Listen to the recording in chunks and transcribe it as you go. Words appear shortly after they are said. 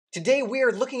Today we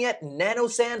are looking at nano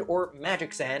sand, or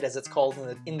magic sand as it's called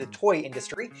in the toy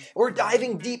industry. We're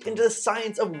diving deep into the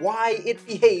science of why it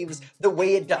behaves the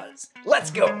way it does.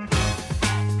 Let's go!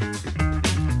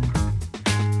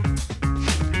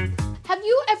 Have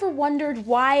you ever wondered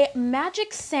why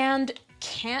magic sand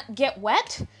can't get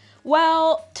wet?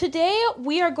 Well, today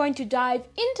we are going to dive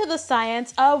into the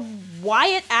science of why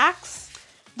it acts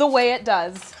the way it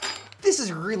does. This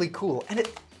is really cool, and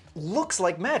it looks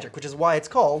like magic, which is why it's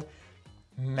called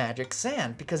magic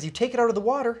sand, because you take it out of the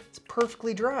water, it's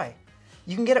perfectly dry.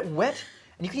 You can get it wet,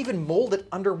 and you can even mold it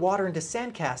underwater into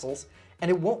sand castles, and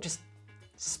it won't just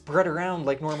spread around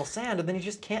like normal sand, and then you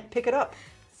just can't pick it up.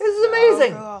 This is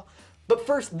amazing! But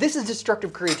first, this is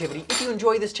Destructive Creativity. If you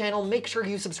enjoy this channel, make sure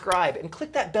you subscribe and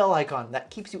click that bell icon. That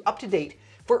keeps you up to date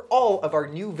for all of our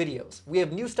new videos. We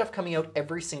have new stuff coming out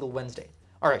every single Wednesday.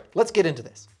 All right, let's get into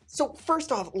this. So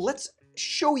first off, let's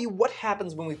show you what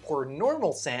happens when we pour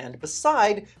normal sand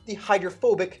beside the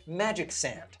hydrophobic magic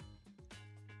sand.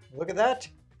 Look at that.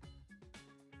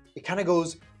 It kind of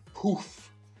goes poof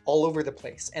all over the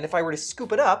place. And if I were to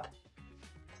scoop it up,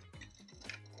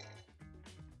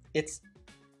 it's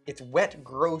wet,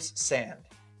 gross sand.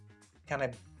 Kind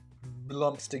of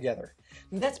lumps together.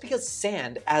 And that's because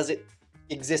sand, as it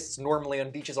exists normally on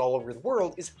beaches all over the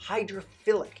world, is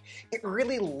hydrophilic. It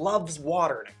really loves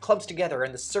water, and it clumps together,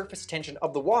 and the surface tension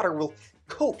of the water will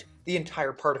coat the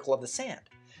entire particle of the sand.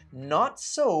 Not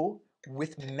so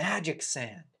with magic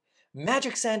sand.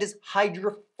 Magic sand is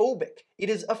hydrophobic. It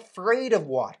is afraid of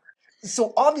water.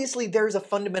 So obviously there's a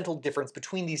fundamental difference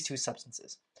between these two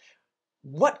substances.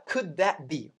 What could that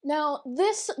be? Now,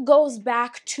 this goes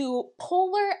back to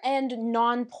polar and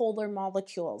non-polar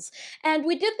molecules. And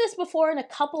we did this before in a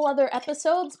couple other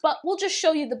episodes, but we'll just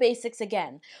show you the basics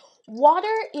again. Water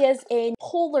is a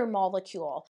polar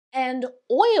molecule, and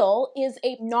oil is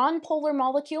a non-polar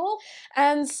molecule,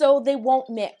 and so they won't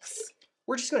mix.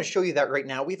 We're just going to show you that right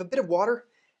now. We have a bit of water,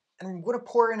 and we're going to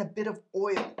pour in a bit of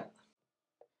oil.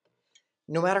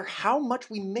 No matter how much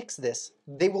we mix this,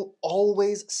 they will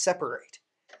always separate.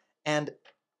 And,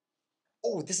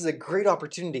 oh, this is a great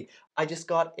opportunity. I just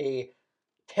got a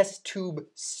test tube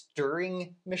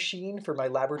stirring machine for my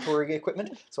laboratory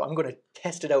equipment, so I'm going to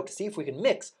test it out to see if we can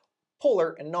mix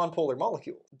polar and non-polar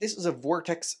molecules. This is a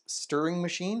vortex stirring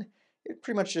machine. It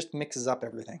pretty much just mixes up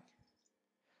everything.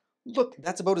 Look,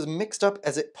 that's about as mixed up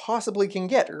as it possibly can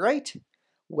get, right?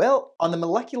 Well, on the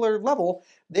molecular level,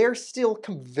 they're still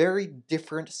very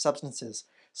different substances.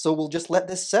 So we'll just let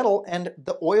this settle, and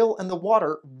the oil and the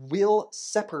water will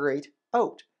separate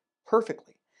out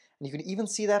perfectly. And you can even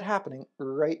see that happening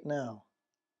right now.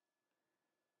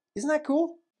 Isn't that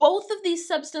cool? Both of these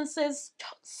substances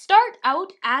start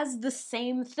out as the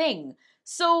same thing.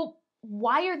 So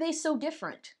why are they so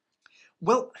different?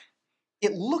 Well,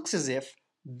 it looks as if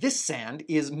this sand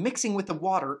is mixing with the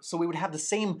water, so we would have the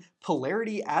same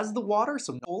polarity as the water,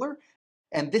 so polar,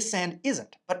 and this sand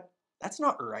isn't. But that's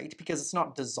not right, because it's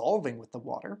not dissolving with the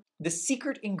water. The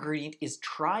secret ingredient is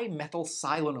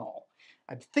trimethylsilanol.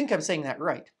 I think I'm saying that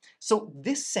right. So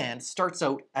this sand starts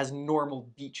out as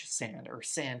normal beach sand, or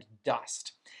sand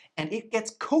dust, and it gets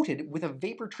coated with a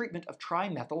vapor treatment of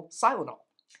trimethylsilanol.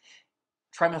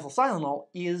 Trimethylsilanol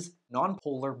is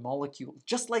non-polar molecule.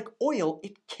 Just like oil,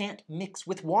 it can't mix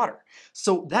with water.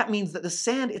 So that means that the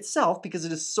sand itself, because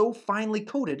it is so finely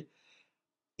coated,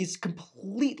 is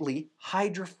completely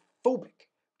hydrophobic,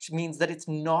 which means that it's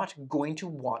not going to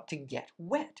want to get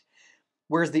wet.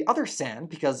 Whereas the other sand,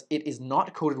 because it is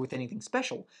not coated with anything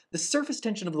special, the surface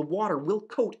tension of the water will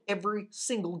coat every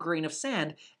single grain of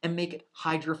sand and make it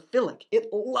hydrophilic. It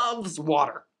loves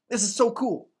water. This is so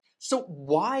cool. So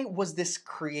why was this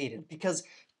created? Because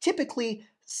typically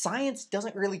science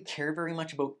doesn't really care very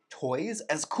much about toys.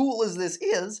 As cool as this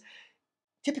is,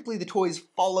 typically the toys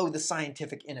follow the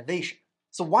scientific innovation.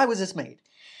 So why was this made?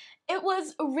 It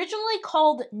was originally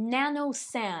called nano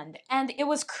sand, and it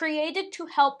was created to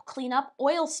help clean up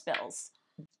oil spills.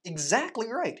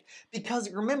 Exactly right.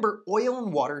 Because remember, oil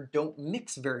and water don't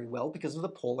mix very well because of the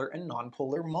polar and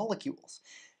non-polar molecules.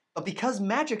 But because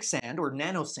magic sand, or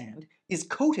nano sand, is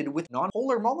coated with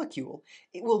non-polar molecule,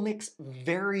 it will mix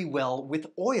very well with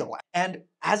oil. And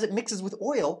as it mixes with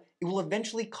oil, it will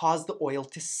eventually cause the oil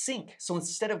to sink. So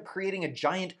instead of creating a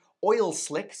giant oil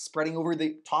slick spreading over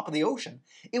the top of the ocean,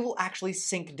 it will actually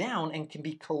sink down and can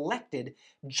be collected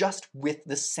just with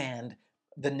the sand,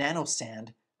 the nano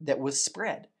sand that was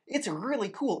spread. It's really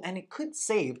cool, and it could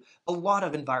save a lot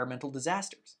of environmental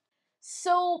disasters.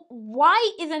 So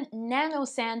why isn't nano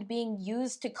sand being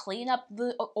used to clean up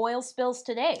the oil spills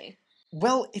today?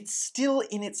 Well, it's still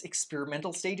in its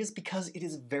experimental stages because it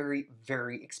is very,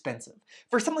 very expensive.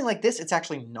 For something like this, it's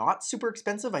actually not super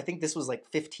expensive. I think this was like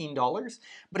 $15.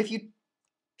 But if you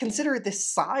consider the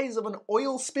size of an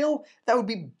oil spill, that would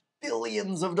be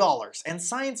billions of dollars. And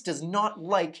science does not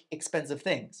like expensive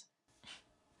things.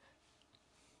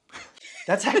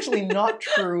 That's actually not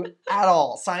true at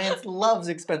all. Science loves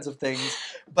expensive things,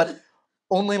 but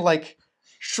only like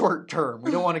short term.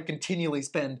 We don't want to continually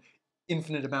spend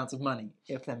infinite amounts of money,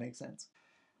 if that makes sense.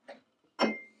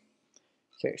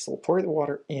 Okay, so we'll pour the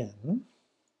water in.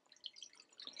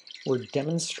 We're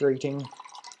demonstrating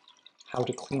how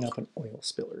to clean up an oil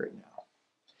spill right now.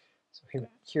 So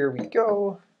here we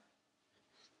go.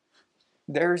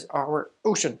 There's our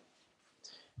ocean.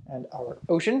 And our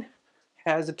ocean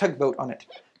has a tugboat on it,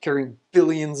 carrying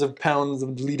billions of pounds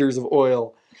of liters of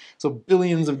oil. So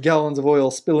billions of gallons of oil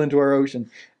spill into our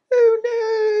ocean.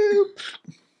 Oh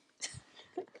no!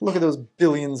 Look at those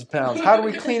billions of pounds. How do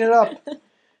we clean it up?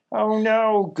 Oh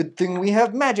no, good thing we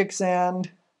have magic sand.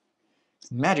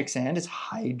 Magic sand is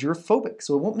hydrophobic,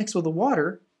 so it won't mix with the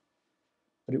water,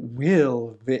 but it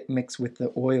will mix with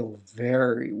the oil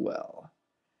very well.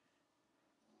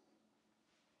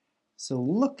 So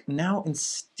look, now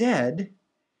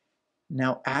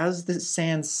as the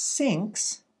sand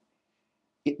sinks,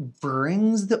 it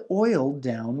brings the oil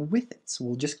down with it. So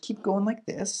we'll just keep going like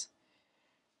this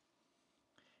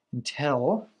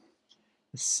until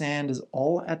the sand is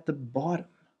all at the bottom.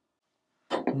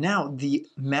 Now the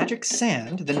magic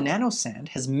sand, the nano sand,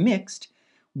 has mixed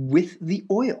with the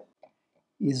oil.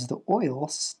 Is the oil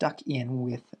stuck in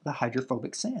with the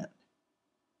hydrophobic sand?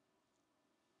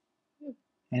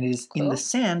 And it is in the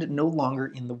sand, no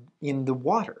longer in the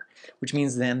water, which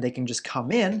means then they can just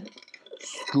come in,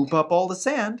 scoop up all the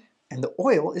sand, and the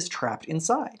oil is trapped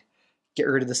inside. Get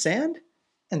rid of the sand,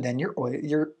 and then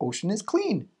your ocean is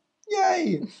clean.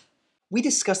 Yay! We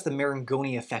discussed the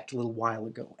Marangoni effect a little while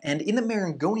ago, and in the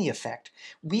Marangoni effect,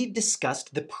 we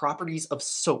discussed the properties of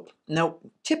soap. Now,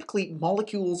 typically,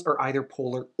 molecules are either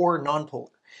polar or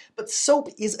nonpolar, but soap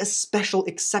is a special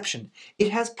exception.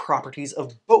 It has properties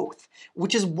of both,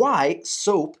 which is why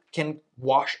soap can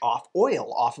wash off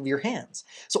oil off of your hands.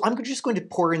 So I'm just going to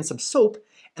pour in some soap,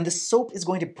 and the soap is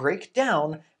going to break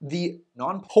down the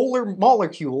nonpolar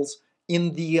molecules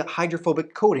in the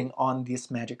hydrophobic coating on this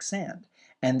magic sand.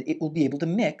 And it will be able to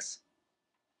mix.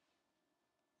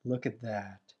 Look at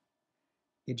that.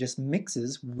 It just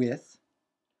mixes with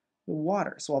the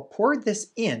water. So I'll pour this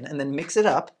in and then mix it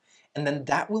up, and then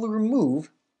that will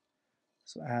remove.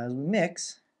 So as we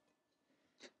mix,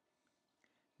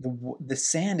 the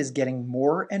sand is getting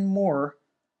more and more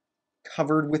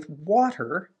covered with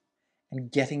water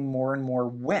and getting more and more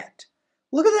wet.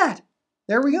 Look at that.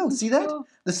 There we go. See that?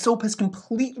 The soap has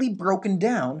completely broken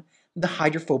down the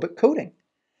hydrophobic coating.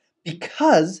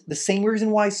 Because the same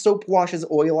reason why soap washes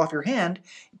oil off your hand,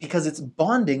 because it's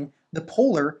bonding the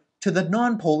polar to the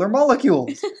non-polar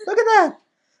molecules. Look at that.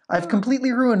 I've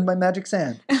completely ruined my magic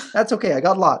sand. That's okay, I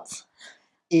got lots.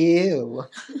 Ew.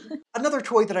 Another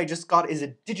toy that I just got is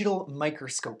a digital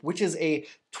microscope, which is a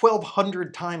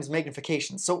 1200 times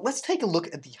magnification. So let's take a look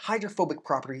at the hydrophobic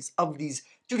properties of these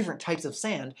two different types of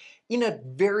sand in a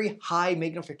very high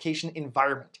magnification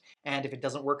environment. And if it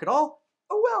doesn't work at all,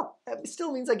 oh well, it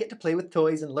still means I get to play with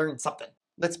toys and learn something.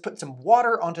 Let's put some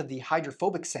water onto the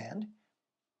hydrophobic sand,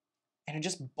 and it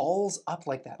just balls up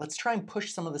like that. Let's try and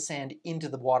push some of the sand into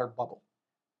the water bubble.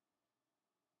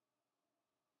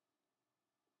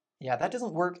 Yeah, that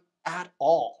doesn't work at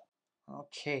all.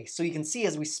 Okay, so you can see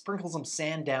as we sprinkle some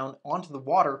sand down onto the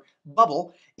water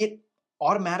bubble, it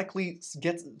automatically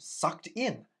gets sucked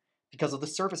in because of the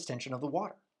surface tension of the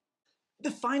water. The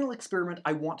final experiment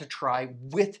I want to try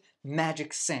with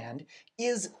magic sand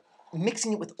is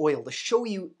mixing it with oil to show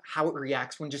you how it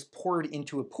reacts when just poured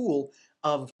into a pool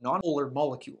of nonpolar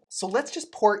molecules. So let's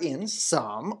just pour in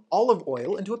some olive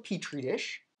oil into a petri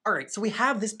dish. All right, so we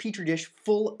have this petri dish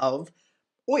full of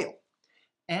oil.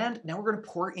 And now we're going to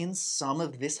pour in some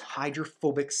of this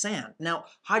hydrophobic sand. Now,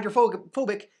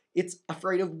 hydrophobic, it's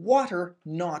afraid of water,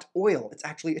 not oil. It's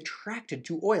actually attracted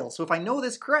to oil. So if I know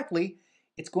this correctly,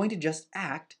 it's going to just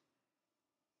act.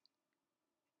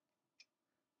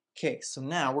 Okay, so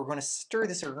now we're going to stir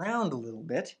this around a little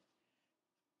bit.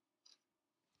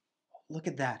 Look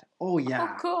at that. Oh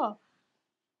yeah. Oh, cool.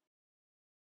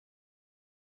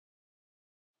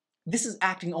 This is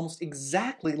acting almost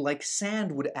exactly like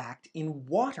sand would act in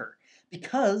water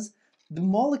because the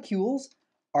molecules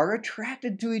are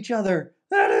attracted to each other.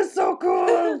 That is so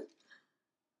cool.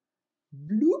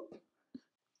 Bloop.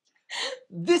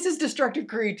 This is destructive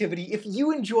creativity. If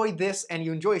you enjoy this and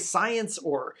you enjoy science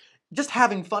or just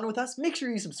having fun with us, make sure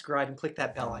you subscribe and click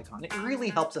that bell icon. It really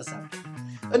helps us out.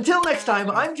 Until next time,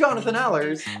 I'm Jonathan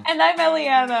Allers. And I'm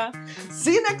Eliana.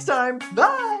 See you next time.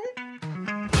 Bye!